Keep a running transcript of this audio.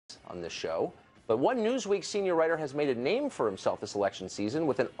on this show. But one Newsweek senior writer has made a name for himself this election season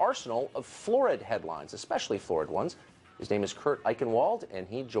with an arsenal of florid headlines, especially florid ones. His name is Kurt Eichenwald, and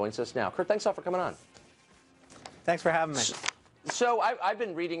he joins us now. Kurt, thanks all for coming on. Thanks for having me. So I've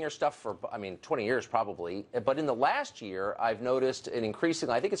been reading your stuff for, 20 years probably. But in the last year, I've noticed an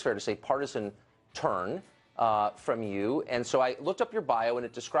increasingly, I think it's fair to say, partisan turn from you. And so I looked up your bio, and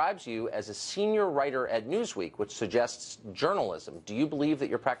it describes you as a senior writer at Newsweek, which suggests journalism. Do you believe that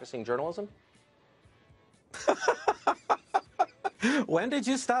you're practicing journalism? When did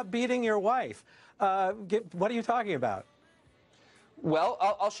you stop beating your wife? What are you talking about? Well,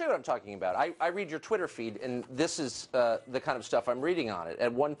 I'll show you what I'm talking about. I read your Twitter feed, and this is the kind of stuff I'm reading on it.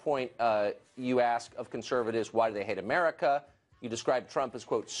 At one point, you ask of conservatives, why do they hate America? You describe Trump as,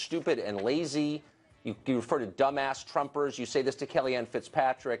 quote, stupid and lazy. You refer to dumbass Trumpers. You say this to Kellyanne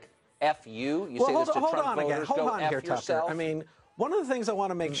Fitzpatrick. F you. You say this to Trump voters. Hold on F here, yourself. Tucker. I mean, one of the things I want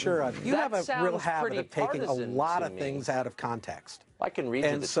to make sure of, you have a real habit of taking a lot of things out of context. I can read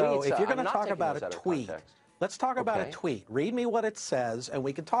you the tweets. And so if you're going to talk about a tweet, let's talk about a tweet. Read me what it says, and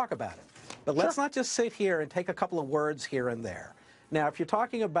we can talk about it. But let's not just sit here and take a couple of words here and there. Now, if you're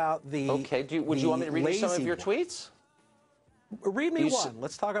talking about the would you want me to read you some of your tweets? Read me one.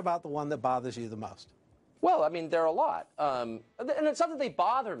 Let's talk about the one that bothers you the most. Well, I mean, there are a lot, and it's not that they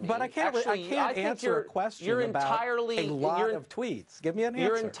bother me. But I can't answer a question about a lot of tweets. Give me an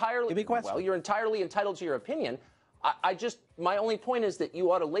answer. Give me a question. Well, you're entirely entitled to your opinion. My only point is that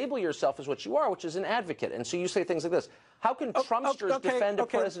you ought to label yourself as what you are, which is an advocate. And so you say things like this. How can Trumpsters defend a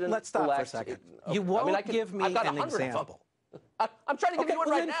president-elect? Let's stop for a second. You won't give me an example. I'm trying to give you one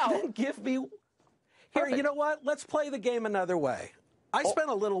right now. Then give me... Here, you know what? Let's play the game another way. I spent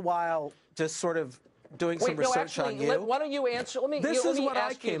a little while just sort of doing some research on you. Why don't you answer? Let me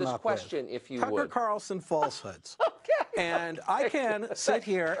ask you this question, if you would. Tucker Carlson falsehoods. Okay. And I can sit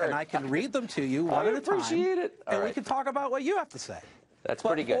here and I can read them to you one at a time. I appreciate it. And we can talk about what you have to say. That's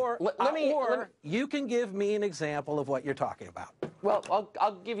pretty good. Or you can give me an example of what you're talking about. Well,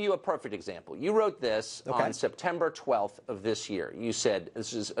 I'll give you a perfect example. You wrote this on September 12th of this year. You said,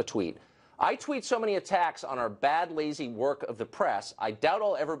 this is a tweet, I tweet so many attacks on our bad, lazy work of the press, I doubt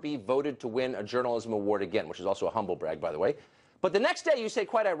I'll ever be voted to win a journalism award again, which is also a humble brag, by the way. But the next day you say,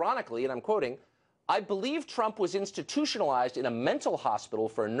 quite ironically, and I'm quoting, I believe Trump was institutionalized in a mental hospital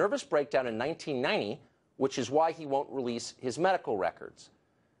for a nervous breakdown in 1990, which is why he won't release his medical records.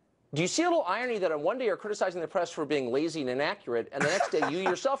 Do you see a little irony that on one day you're criticizing the press for being lazy and inaccurate, and the next day you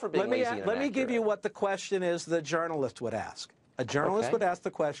yourself are being lazy and inaccurate? Let me give you what the question is the journalist would ask. A journalist would ask the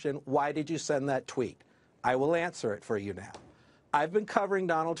question, why did you send that tweet? I will answer it for you now. I've been covering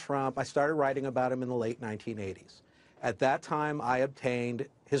Donald Trump. I started writing about him in the late 1980s. At that time, I obtained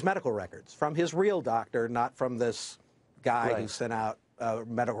his medical records from his real doctor, not from this guy who sent out a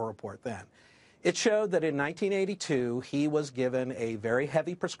medical report then. It showed that in 1982, he was given a very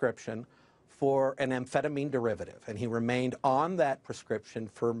heavy prescription for an amphetamine derivative, and he remained on that prescription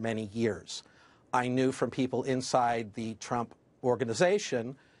for many years. I knew from people inside the Trump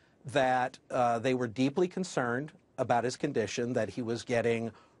organization that they were deeply concerned about his condition, that he was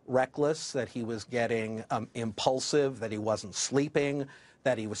getting reckless, that he was getting impulsive, that he wasn't sleeping,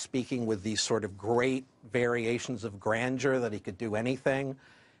 that he was speaking with these sort of great variations of grandeur, that he could do anything.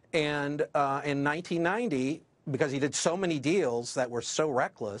 And in 1990, because he did so many deals that were so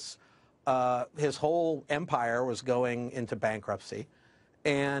reckless, his whole empire was going into bankruptcy.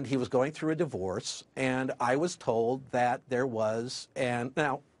 And he was going through a divorce, and I was told that there was, and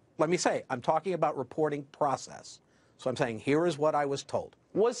now, let me say, I'm talking about reporting process. So I'm saying, here is what I was told.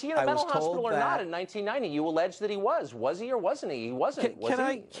 Was he in a mental hospital or not in 1990? You allege that he was. Was he or wasn't he? He wasn't.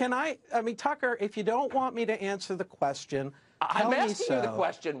 I mean, Tucker, if you don't want me to answer the question, I'm asking you the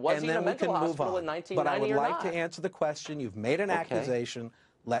question. Was he in a mental hospital in 1990 But I would like to answer the question. You've made an accusation.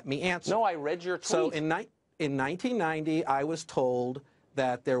 Let me answer. No, I read your tweet. So in 1990, I was told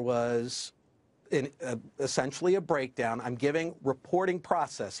that there was essentially a breakdown. I'm giving reporting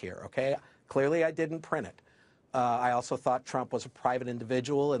process here, okay? Clearly, I didn't print it. I also thought Trump was a private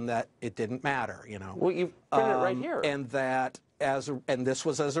individual and that it didn't matter, you know. Well, you printed it right here. And that and this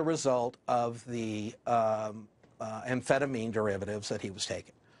was as a result of the amphetamine derivatives that he was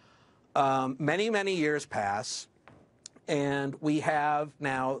taking. Many, many years pass, and we have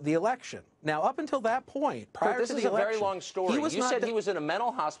now the election. Now, up until that point, prior to the election... This is a very long story. You said he was in a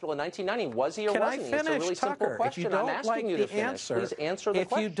mental hospital in 1990. Was he or wasn't he? It's a really simple question. I'm asking you to finish. Please answer the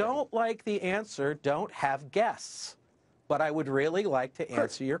question. If you don't like the answer, don't have guests. But I would really like to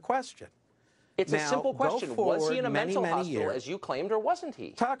answer your question. It's a simple question. Was he in a mental hospital, as you claimed, or wasn't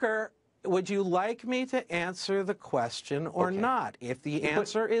he? Tucker, would you like me to answer the question or not? If the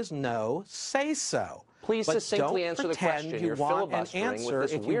answer is no, say so. Please but succinctly answer the question. You You're want an filibustering answer with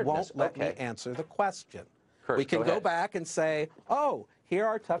this if you weirdness. won't let me answer the question. Kurt, we can go back and say, oh, here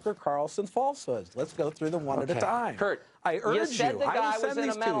are Tucker Carlson's falsehoods. Let's go through them one at a time. Kurt, I urge you. I will send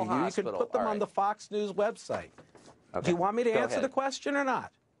these to you. You can put them on the Fox News website. Okay. Do you want me to answer the question or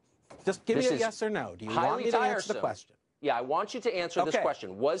not? Just give me a yes or no. Do you want me to answer the question? Yeah, I want you to answer this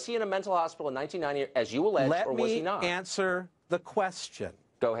question. Was he in a mental hospital in 1990, as you alleged, or was he not? Let me answer the question.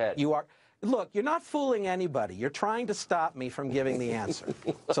 Go ahead. Look, you're not fooling anybody. You're trying to stop me from giving the answer.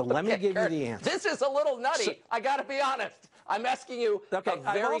 So let me give you the answer. This is a little nutty. I got to be honest. I'm asking you a very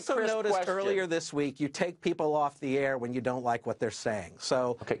I've also noticed question. earlier this week you take people off the air when you don't like what they're saying.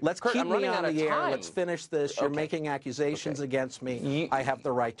 So let's keep me on the air. Let's finish this. You're making accusations against me. I have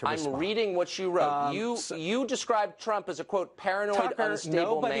the right to respond. I'm reading what you wrote. You described Trump as a, quote, paranoid, unstable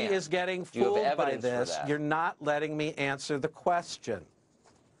nobody man. is getting fooled by this. You're not letting me answer the question.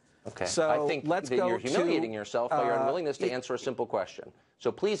 Okay. So I think let's that go you're humiliating yourself by your unwillingness to it, answer a simple question.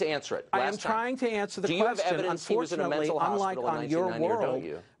 So please answer it. I am trying to answer the question. Do you have evidence he was in a mental unlike hospital on in your 1990, world, or don't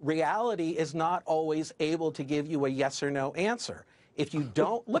you? reality is not always able to give you a yes or no answer. If you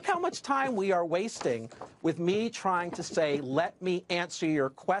don't, look how much time we are wasting with me trying to say, let me answer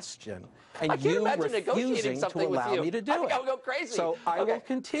your question, and you refusing to allow me to do it. I'll go crazy. So I will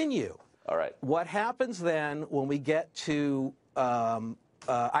continue. All right. What happens then when we get to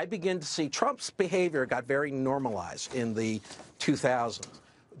I begin to see Trump's behavior got very normalized in the 2000s.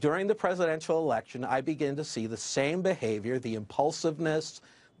 During the presidential election, I begin to see the same behavior, the impulsiveness,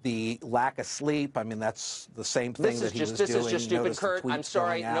 the lack of sleep. I mean, that's the same thing that he was doing. This is just stupid, Kurt. I'm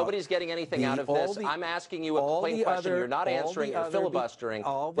sorry. Nobody's getting anything out of this. I'm asking you a plain question. You're not answering. You're filibustering.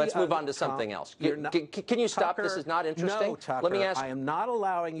 Let's move on to something else. Can you stop? This is not interesting. No, Tucker, let me ask. I am not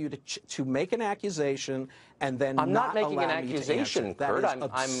allowing you to make an accusation and then I'm not making an allow accusation, me to Kurt. That is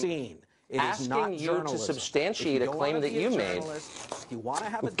obscene. It is not asking you to substantiate a claim that you made. If you want to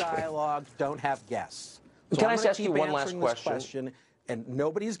have a dialogue, don't have guests. So Can I just ask you one last question? And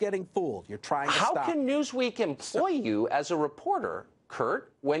nobody's getting fooled. You're trying to stop. How can Newsweek employ you as a reporter,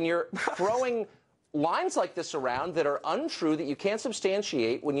 Kurt, when you're throwing lines like this around that are untrue, that you can't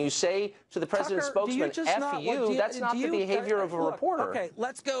substantiate, when you say to the president's spokesman, F you, that's not the behavior of a reporter. Okay,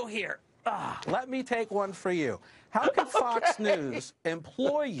 let's go here. Let me take one for you. How can Fox News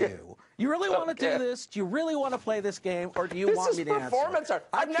employ you? You really want to do this? Do you really want to play this game, or do you want me to answer? Performance art.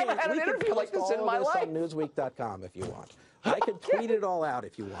 I've never had an interview like this in my life. On Newsweek.com if you want. I can tweet it all out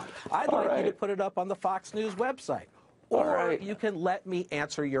if you want. I'd like you to put it up on the Fox News website. Or you can let me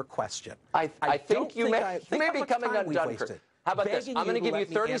answer your question. I think you may be coming undone, Kurt. How about this? I'm going to give you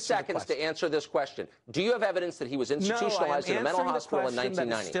 30 seconds to answer this question. Do you have evidence that he was institutionalized in a mental hospital in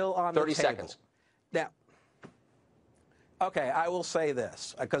 1990? Still on 30 the table. seconds. Now, okay, I will say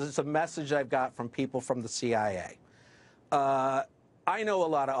this, because it's a message I've got from people from the CIA. I know a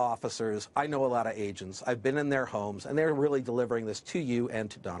lot of officers. I know a lot of agents. I've been in their homes, and they're really delivering this to you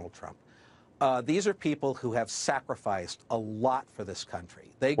and to Donald Trump. These are people who have sacrificed a lot for this country.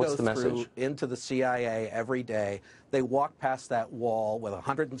 They go through into the CIA every day. They walk past that wall with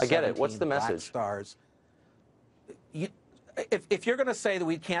 117 I get it. What's the message? Stars. If you're going to say that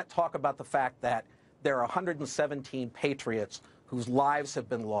we can't talk about the fact that there are 117 patriots whose lives have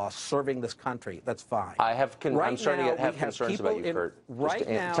been lost serving this country, that's fine. I'm starting to have concerns about you, Kurt. Right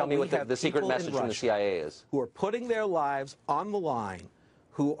now, tell me what the secret message from the CIA is. Who are putting their lives on the line,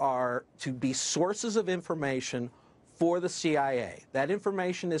 who are to be sources of information for the CIA. That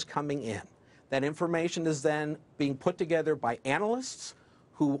information is coming in. That information is then being put together by analysts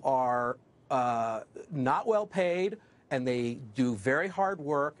who are not well paid, and they do very hard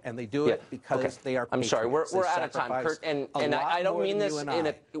work, and they do it because they are patriots. I'm sorry, we're out of time, Kurt, and I don't mean this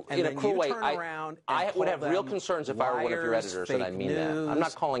in a cruel way. I would have real concerns if I were one of your editors, and I mean that. I'm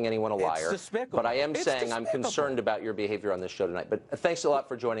not calling anyone a liar, but I am saying I'm concerned about your behavior on this show tonight. But thanks a lot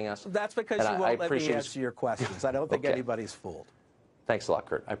for joining us. That's because you won't let me answer your questions. I don't think anybody's fooled. Thanks a lot,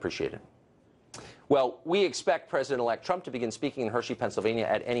 Kurt. I appreciate it. Well, we expect President-elect Trump to begin speaking in Hershey, Pennsylvania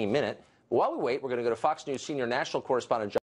at any minute. While we wait, we're going to go to Fox News senior national correspondent